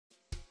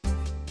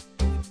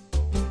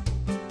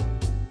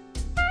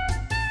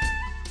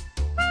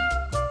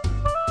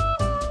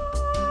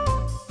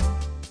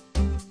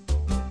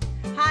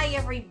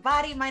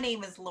everybody. My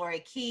name is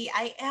Lori Key.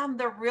 I am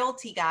the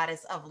Realty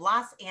Goddess of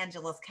Los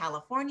Angeles,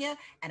 California,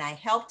 and I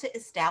help to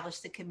establish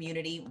the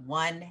community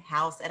one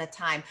house at a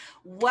time.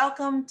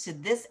 Welcome to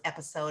this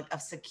episode of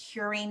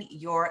Securing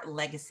Your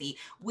Legacy.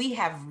 We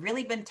have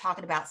really been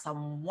talking about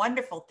some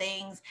wonderful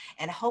things,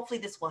 and hopefully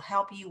this will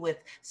help you with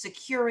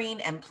securing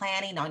and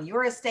planning on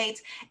your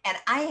estates. And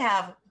I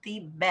have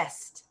the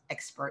best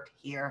expert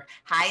here.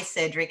 Hi,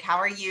 Cedric. How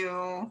are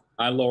you?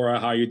 Hi, Laura.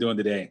 How are you doing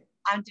today?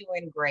 I'm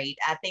doing great.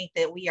 I think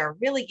that we are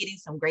really getting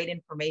some great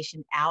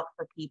information out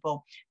for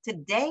people.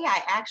 Today,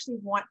 I actually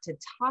want to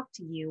talk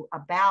to you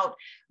about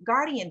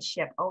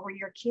guardianship over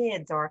your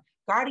kids or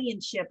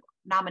guardianship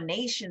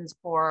nominations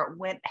for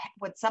when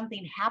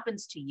something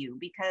happens to you,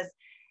 because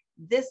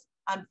this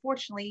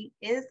unfortunately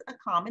is a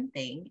common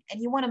thing.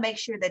 And you want to make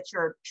sure that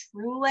your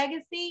true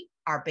legacy,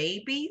 our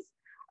babies,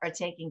 are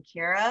taken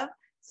care of.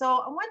 So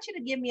I want you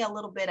to give me a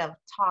little bit of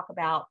talk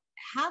about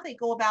how they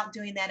go about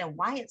doing that and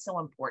why it's so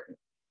important.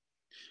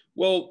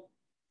 Well,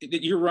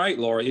 you're right,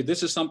 Laura.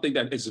 This is something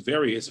that is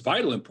it's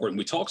vital important.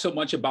 We talk so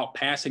much about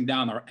passing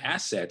down our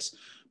assets,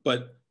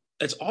 but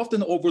it's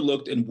often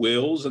overlooked in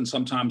wills and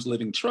sometimes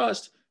living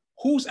trust.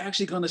 Who's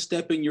actually going to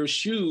step in your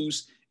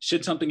shoes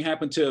should something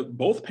happen to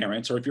both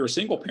parents, or if you're a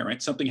single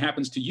parent, something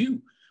happens to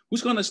you?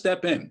 Who's going to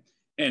step in?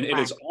 And it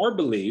is our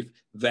belief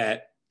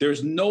that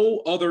there's no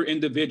other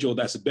individual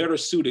that's better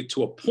suited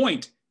to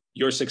appoint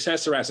your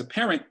successor as a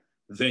parent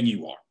than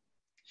you are.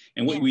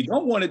 And what we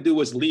don't want to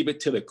do is leave it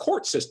to the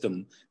court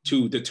system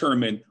to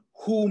determine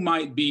who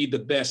might be the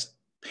best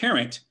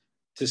parent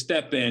to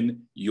step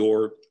in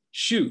your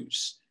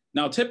shoes.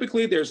 Now,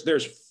 typically,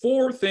 there's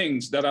four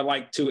things that I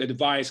like to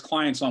advise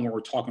clients on when we're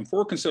talking,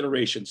 four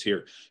considerations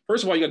here.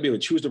 First of all, you got to be able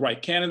to choose the right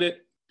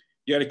candidate.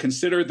 You got to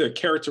consider the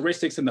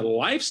characteristics and the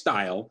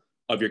lifestyle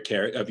of your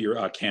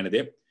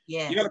candidate.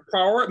 Yeah. You got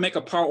to make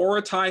a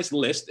prioritized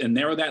list and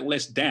narrow that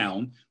list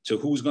down to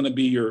who's going to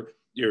be your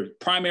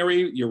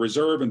primary, your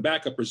reserve, and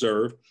backup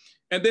reserve.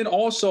 And then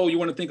also you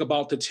want to think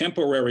about the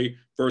temporary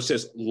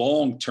versus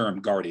long-term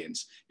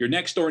guardians. Your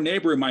next door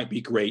neighbor might be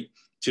great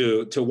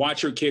to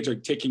watch your kids or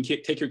take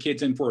your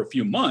kids in for a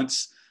few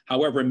months.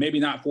 However,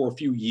 maybe not for a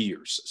few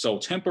years. So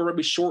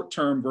temporary,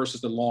 short-term versus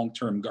the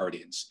long-term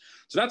guardians.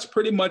 So that's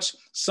pretty much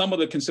some of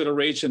the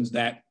considerations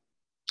that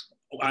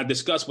I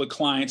discuss with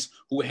clients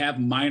who have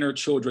minor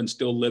children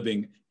still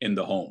living in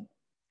the home.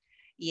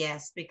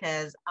 Yes,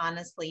 because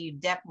honestly, you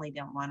definitely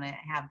don't want to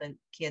have the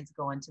kids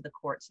go into the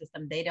court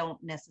system. They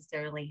don't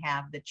necessarily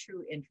have the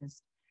true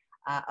interest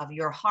of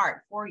your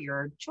heart for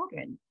your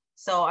children.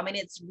 So, I mean,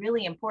 it's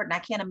really important. I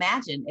can't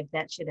imagine if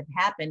that should have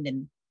happened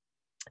and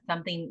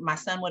my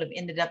son would have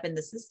ended up in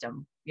the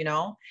system,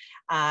 and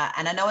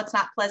I know it's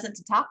not pleasant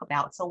to talk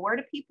about. So where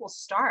do people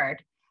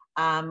start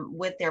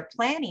with their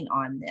planning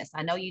on this?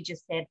 I know you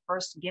just said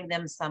first give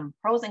them some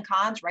pros and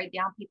cons, write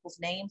down people's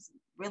names,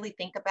 really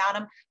think about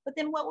them, but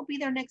then what would be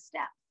their next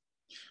step?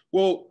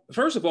 Well,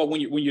 first of all,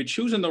 when you're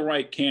choosing the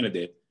right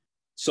candidate,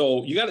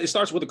 so it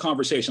starts with a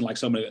conversation like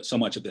so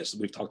much of this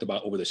we've talked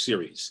about over the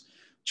series.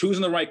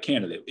 Choosing the right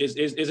candidate. Is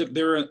it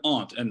there an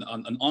aunt,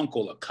 an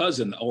uncle, a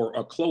cousin, or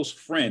a close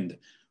friend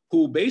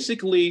who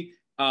basically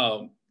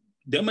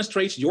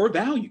demonstrates your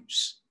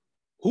values?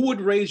 Who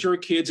would raise your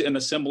kids in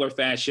a similar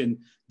fashion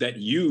that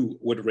you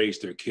would raise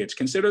their kids?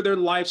 Consider their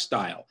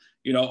lifestyle.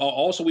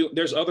 Also,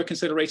 there's other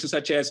considerations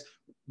such as,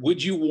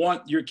 would you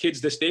want your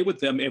kids to stay with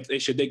them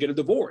should they get a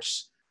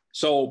divorce?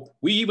 So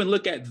we even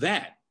look at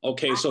that.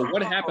 Okay, so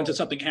what happens if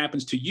something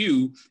happens to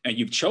you and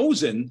you've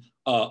chosen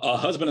a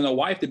husband and a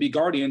wife to be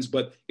guardians,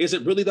 but is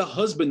it really the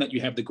husband that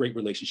you have the great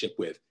relationship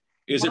with?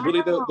 Is it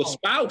really the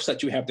spouse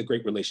that you have the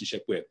great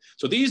relationship with?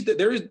 So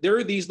there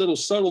are these little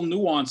subtle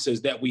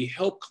nuances that we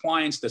help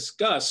clients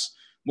discuss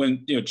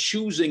when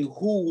choosing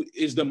who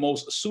is the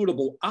most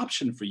suitable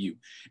option for you.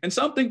 And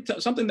something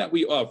that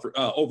we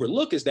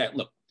overlook is that,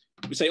 look,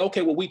 we say,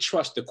 okay, well, we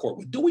trust the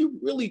court. Do we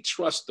really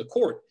trust the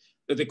court?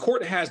 That the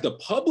court has the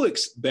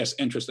public's best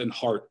interest at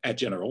heart,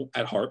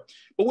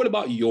 but what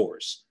about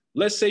yours?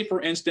 Let's say,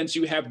 for instance,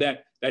 you have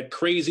that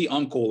crazy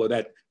uncle or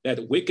that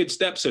wicked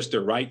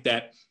stepsister, right?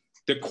 That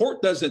the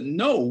court doesn't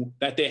know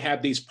that they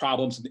have these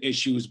problems and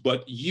issues,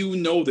 but you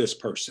know this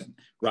person,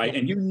 right?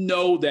 And you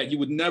know that you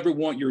would never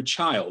want your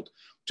child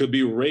to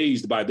be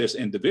raised by this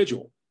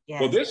individual.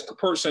 Yes. Well, this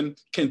person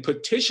can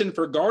petition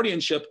for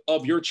guardianship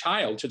of your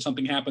child should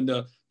something happen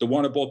to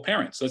one or both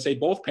parents. Let's say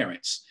both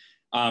parents.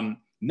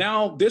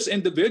 Now, this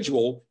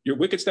individual, your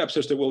wicked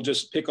stepsister, we'll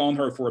just pick on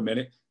her for a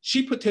minute.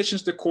 She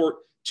petitions the court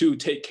to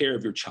take care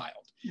of your child.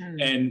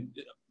 And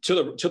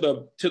to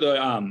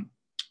the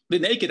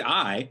naked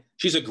eye,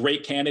 she's a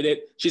great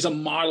candidate. She's a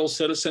model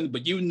citizen,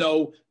 but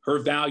her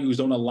values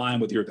don't align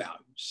with your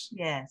values.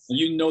 Yes. And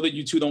you know that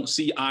you two don't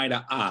see eye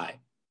to eye.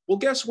 Well,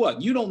 guess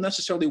what? You don't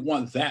necessarily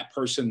want that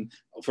person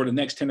for the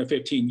next 10 or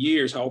 15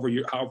 years,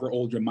 however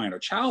old your minor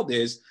child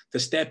is, to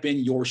step in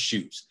your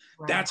shoes.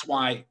 Right. That's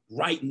why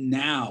right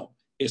now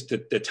is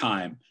the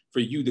time for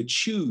you to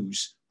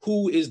choose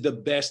who is the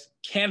best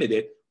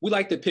candidate. We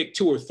like to pick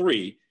 2 or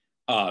 3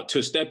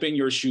 to step in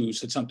your shoes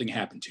should something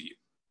happen to you.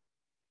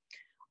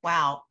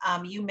 Wow.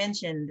 You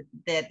mentioned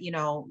that,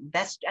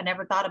 that's, I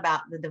never thought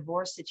about the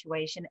divorce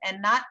situation,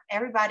 and not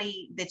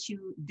everybody that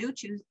you do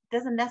choose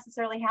doesn't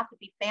necessarily have to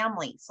be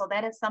family. So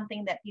that is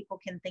something that people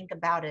can think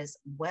about as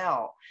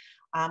well.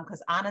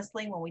 Because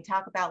honestly, when we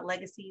talk about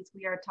legacies,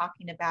 we are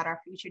talking about our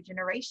future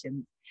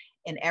generations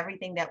and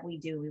everything that we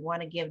do. We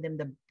want to give them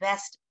the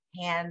best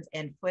hands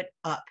and foot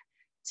up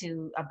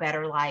to a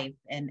better life,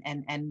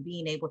 and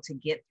being able to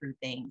get through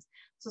things.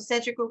 So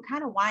Cedric, we're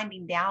kind of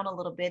winding down a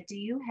little bit. Do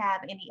you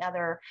have any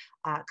other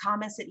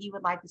comments that you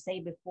would like to say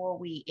before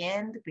we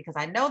end? Because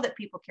I know that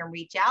people can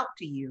reach out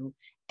to you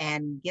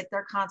and get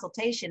their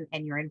consultation,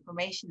 and your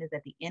information is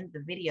at the end of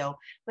the video.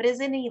 But is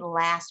there any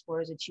last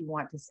words that you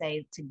want to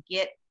say to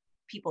get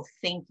people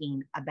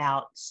thinking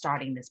about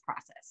starting this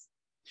process?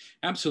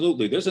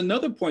 Absolutely. There's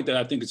another point that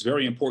I think is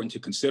very important to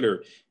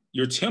consider: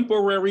 your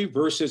temporary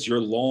versus your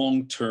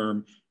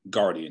long-term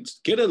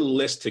guardians. Get a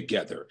list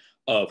together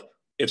of,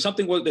 if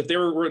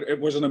it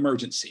was an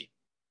emergency,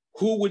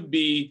 who would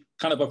be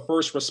kind of a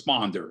first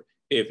responder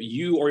if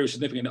you or your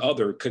significant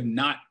other could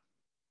not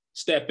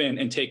step in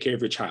and take care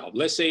of your child.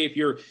 Let's say if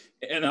you're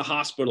in a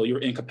hospital, you're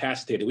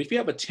incapacitated. If you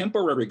have a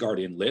temporary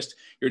guardian list,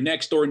 your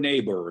next door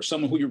neighbor or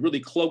someone who you're really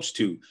close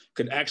to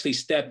could actually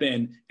step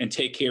in and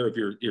take care of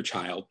your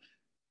child.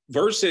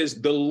 Versus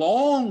the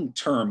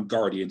long-term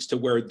guardians, to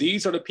where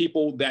these are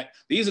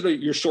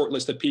your short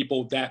list of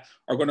people that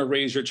are going to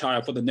raise your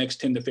child for the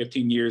next 10 to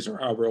 15 years, or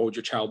however old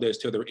your child is,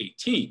 till they're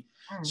 18.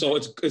 So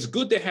it's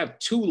good to have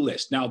two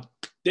lists. Now,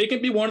 they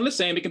can be one and the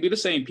same. It can be the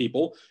same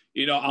people.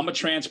 I'm a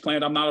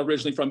transplant. I'm not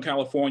originally from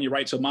California,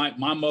 right? So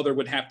my mother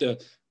would have to,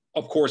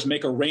 of course,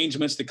 make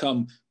arrangements to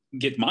come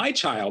get my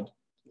child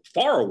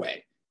far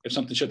away if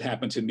something should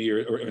happen to me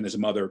or his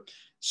mother.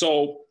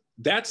 So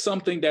that's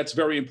something that's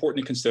very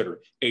important to consider: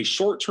 a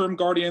short-term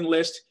guardian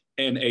list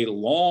and a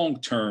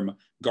long-term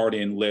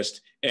guardian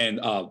list, and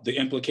the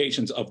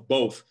implications of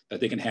both that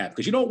they can have,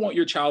 because you don't want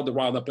your child to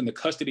wind up in the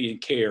custody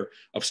and care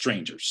of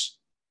strangers.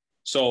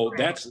 So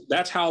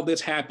that's how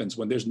this happens.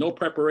 When there's no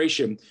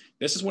preparation,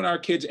 this is when our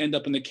kids end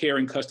up in the care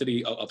and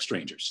custody of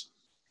strangers.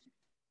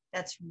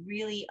 That's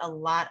really a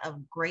lot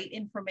of great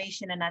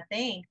information. And I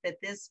think that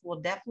this will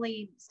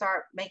definitely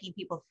start making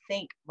people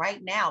think right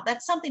now.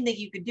 That's something that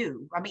you could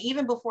do. I mean,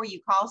 even before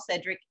you call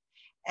Cedric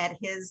at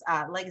his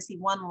Legacy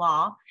One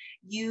Law,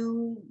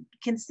 you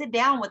can sit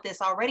down with this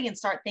already and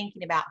start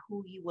thinking about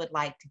who you would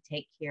like to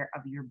take care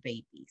of your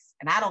babies.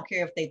 And I don't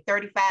care if they're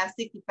 35,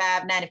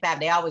 65, 95,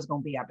 they're always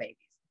going to be our babies.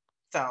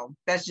 So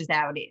that's just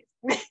how it is.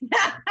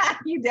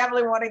 You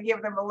definitely want to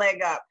give them a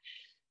leg up.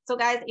 So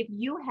guys, if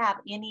you have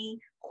any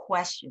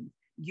questions,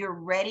 you're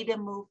ready to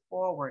move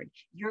forward,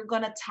 you're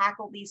going to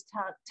tackle these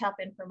tough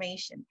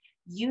information,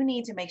 you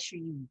need to make sure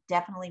you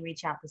definitely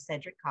reach out to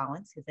Cedric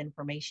Collins. His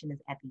information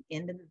is at the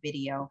end of the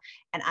video,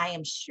 and I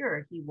am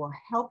sure he will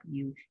help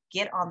you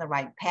get on the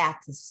right path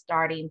to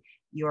securing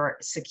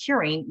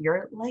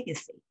your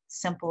legacy.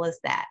 Simple as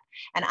that.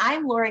 And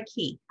I'm Laura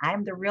Key.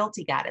 I'm the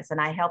Realty Goddess,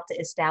 and I help to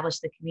establish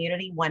the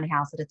community one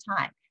house at a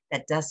time.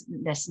 That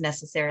doesn't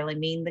necessarily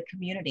mean the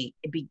community.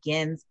 It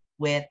begins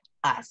with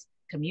us.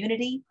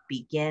 Community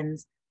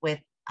begins with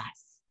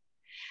us.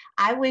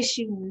 I wish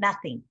you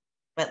nothing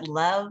but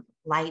love,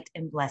 light,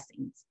 and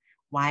blessings.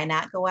 Why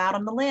not go out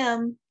on the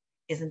limb?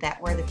 Isn't that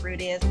where the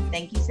fruit is?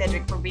 Thank you,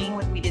 Cedric, for being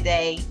with me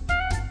today.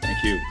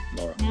 Thank you,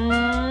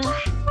 Laura.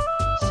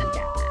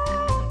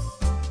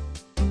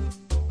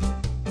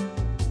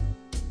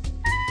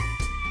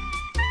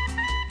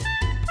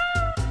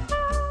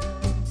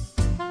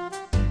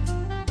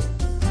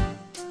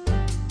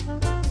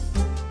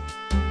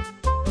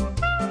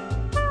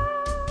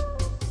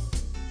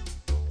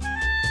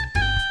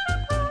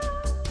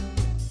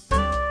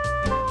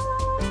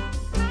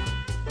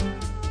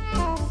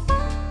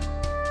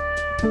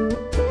 Thank you.